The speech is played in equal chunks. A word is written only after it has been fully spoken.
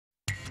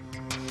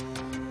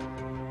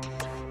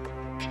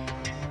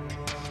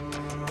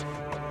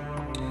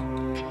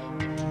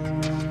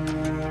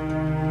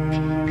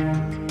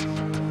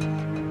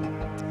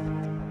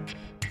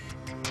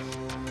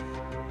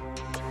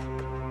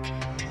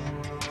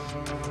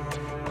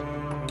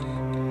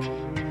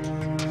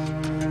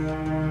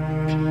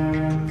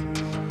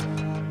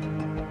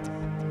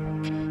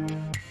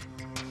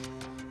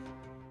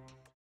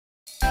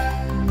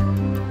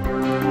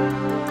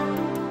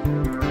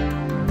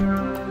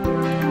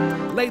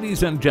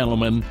Ladies and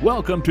gentlemen,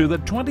 welcome to the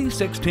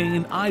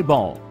 2016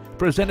 Eyeball,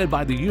 presented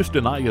by the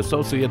Houston Eye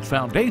Associates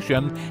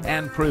Foundation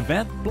and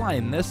Prevent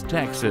Blindness,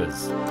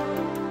 Texas.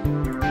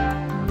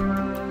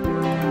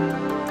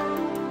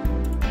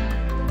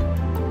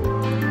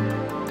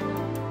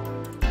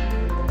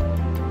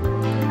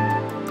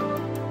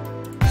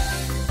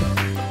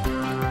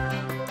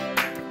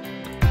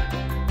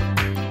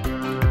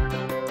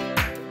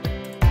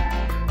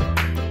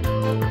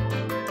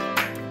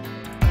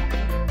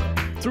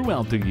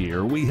 Throughout the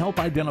year, we help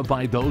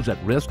identify those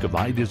at risk of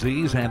eye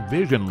disease and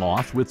vision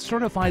loss with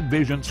certified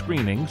vision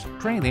screenings,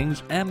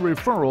 trainings, and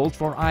referrals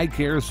for eye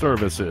care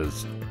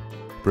services.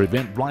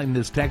 Prevent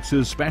Blindness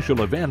Texas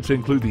special events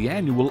include the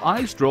annual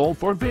Eye Stroll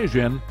for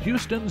Vision,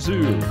 Houston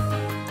Zoo.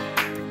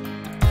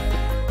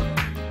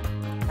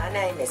 My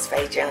name is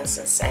Faye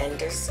Johnson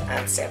Sanders.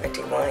 I'm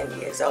 71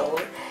 years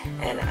old,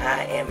 and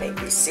I am a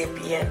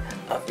recipient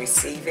of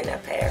receiving a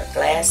pair of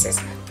glasses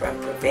from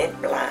Prevent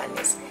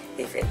Blindness.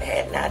 If it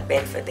had not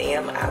been for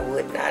them, I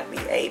would not be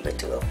able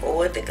to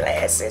afford the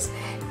glasses,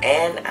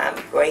 and I'm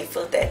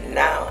grateful that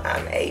now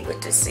I'm able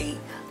to see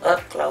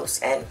up close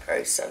and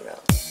personal.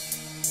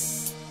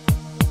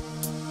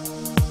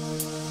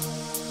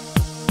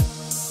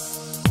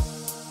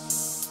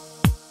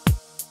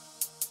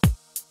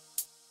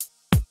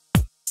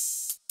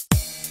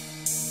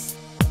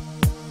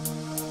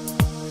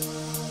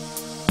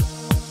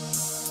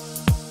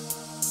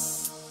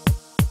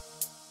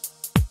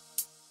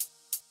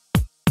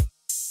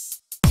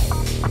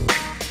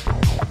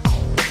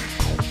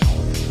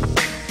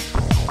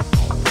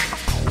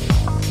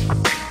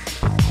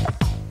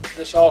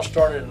 This all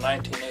started in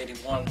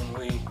 1981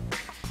 when we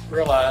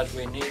realized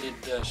we needed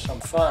some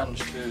funds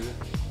to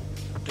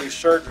do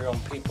surgery on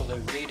people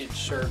that needed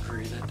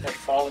surgery, that had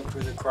fallen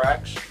through the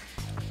cracks,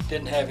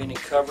 didn't have any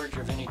coverage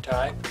of any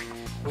type.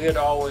 We would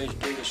always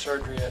do the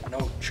surgery at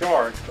no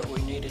charge, but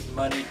we needed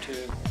money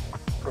to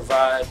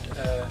provide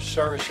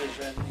services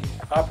in the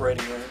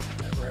operating room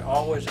that were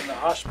always in the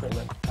hospital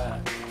at the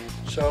time.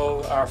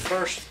 So our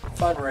first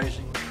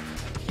fundraising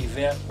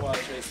event was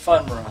a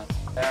fun run.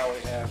 Now we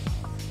have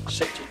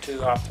 62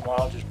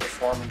 ophthalmologists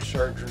performing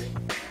surgery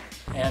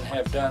and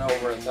have done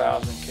over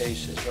 1,000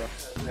 cases or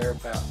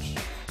thereabouts.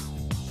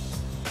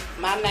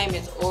 My name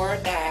is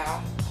Ora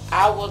Dow.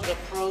 I was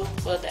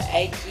approved for the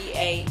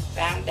AGA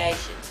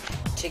Foundation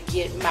to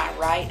get my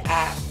right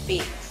eye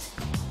fixed,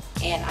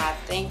 and I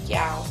thank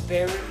y'all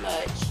very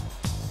much.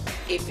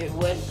 If it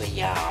wasn't for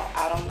y'all,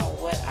 I don't know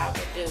what I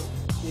would do.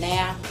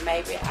 Now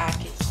maybe I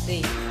can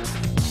see.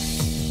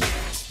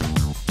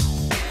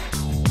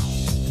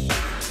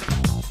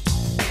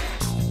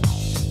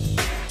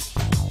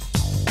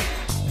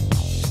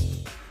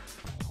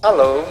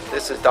 Hello,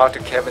 this is Dr.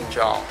 Kevin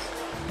John.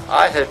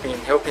 I have been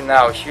helping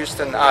out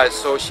Houston Eye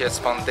Associates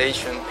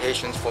Foundation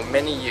patients for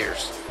many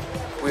years.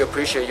 We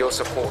appreciate your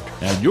support.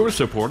 And your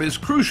support is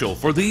crucial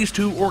for these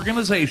two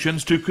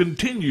organizations to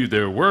continue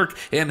their work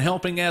in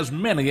helping as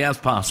many as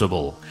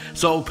possible.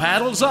 So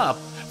paddles up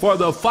for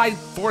the fight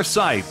for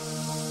sight.